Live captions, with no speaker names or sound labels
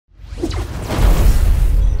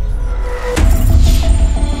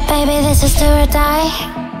Baby, this is do or die.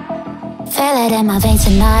 Feel it in my veins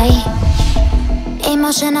tonight.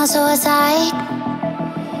 Emotional suicide.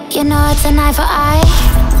 You know it's an eye for eye.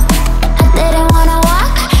 I didn't wanna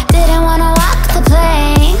walk the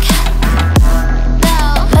plank.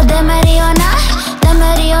 But the Mariona,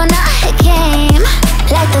 it came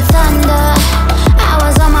like the thunder. I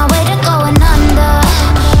was on my way to going under.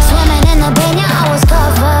 Swimming in the banya, I was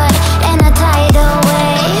covered in a tidal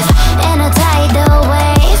wave,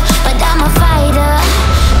 But I'm a fighter,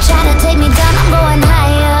 trying to take me down, I'm going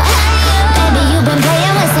higher. Baby, you've been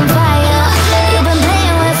playing with some fire. You've been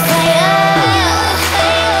playing with fire.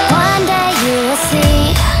 One day you will see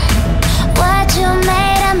what you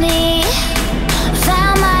made of me.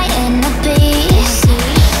 Found my inner beast.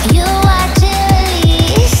 You watch it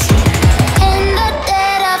release in the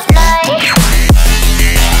dead of night.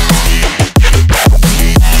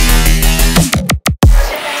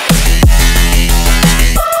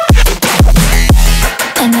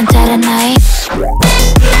 In the dead of night.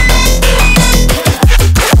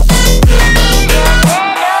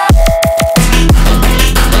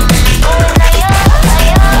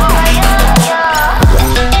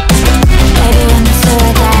 Baby, when it's do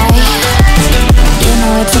or die, you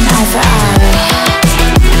know it's an eye for eye.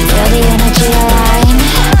 Feel the energy align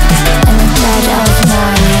in the dead of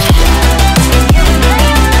night. In the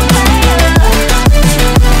dead of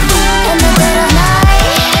night. In the dead of night.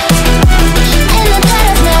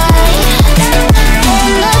 In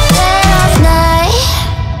the dead of night.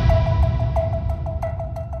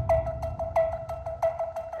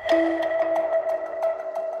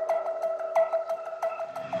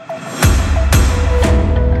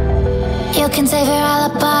 You can save your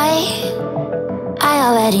alibi. I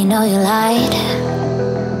already know you lied.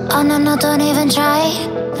 Oh no, no, don't even try.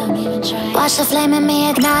 Watch the flame in me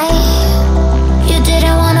ignite. You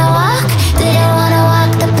didn't wanna walk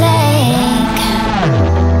the plank.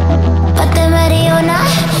 But the Mariona,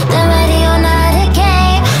 it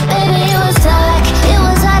came. Baby, it was dark, it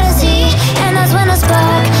was hard to see. And that's when a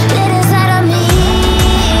spark lit inside of me.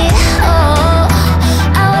 Oh,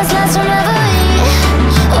 I was lost from reverie.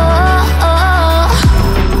 Oh,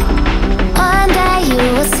 one day you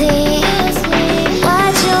will see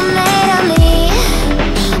what you made of me,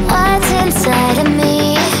 what's inside of me.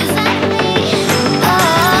 Oh,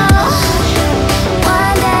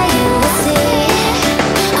 one day you will see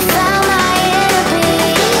I found my inner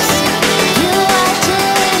peace. You watch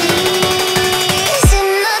it release in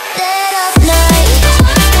the dead of night.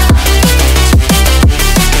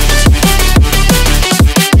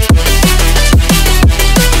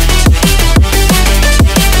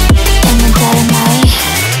 In the dead of night.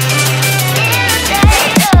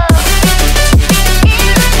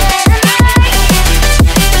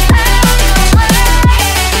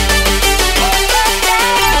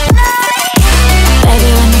 Baby,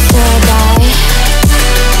 when it's do or die,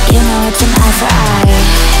 you know it's an eye for eye.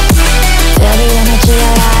 Feel the energy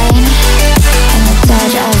align in the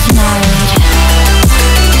dead of night.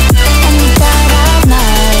 In the dead of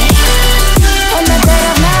night. In the dead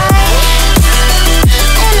of night.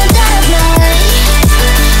 In the dead of night.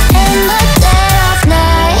 In the dead of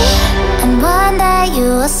night. And one day you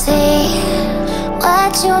will see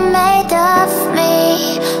what you made of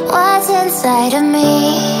me, what's inside of me.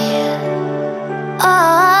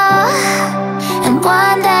 Oh, and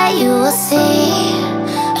one day you will see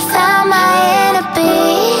I found my inner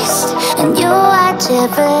beast, and you watch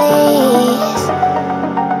it release.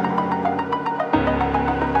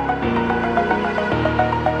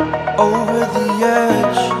 Over the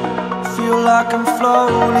edge, feel like I'm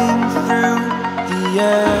floating through the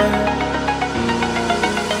air.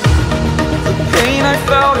 The pain I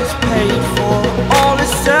felt is paid for, all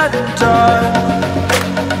is said and done.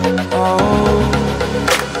 Oh,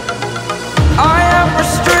 I am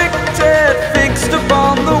restricted, fixed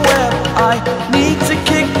upon the web. I need to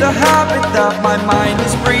kick the habit that my mind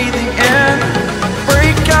is breathing in.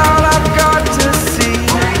 Break out, I've got to see.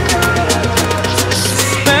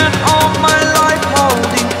 Spent all my life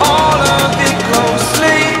holding all of it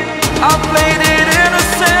closely. I played it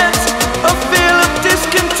innocent, a feel of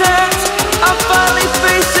discontent. I'm finally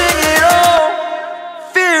facing it all,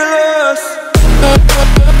 fearless.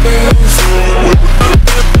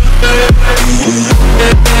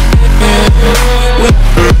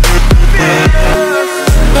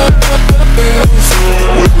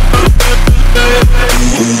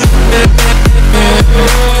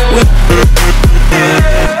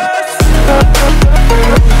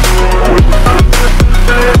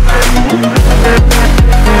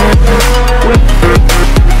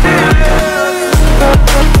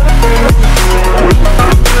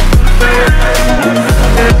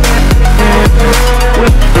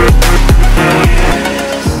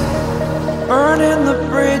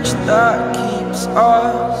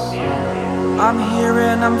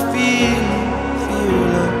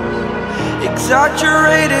 fearless.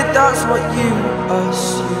 Exaggerated, that's what you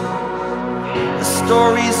assume. The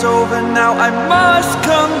story's over now, I must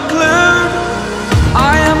conclude.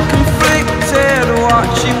 I am conflicted,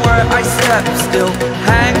 watching where I step still,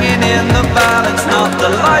 hanging in the balance. Not the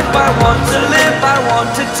life I want to live, I want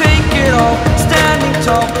to take it all. Standing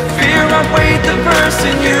tall, fear I weighed the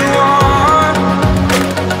person you are.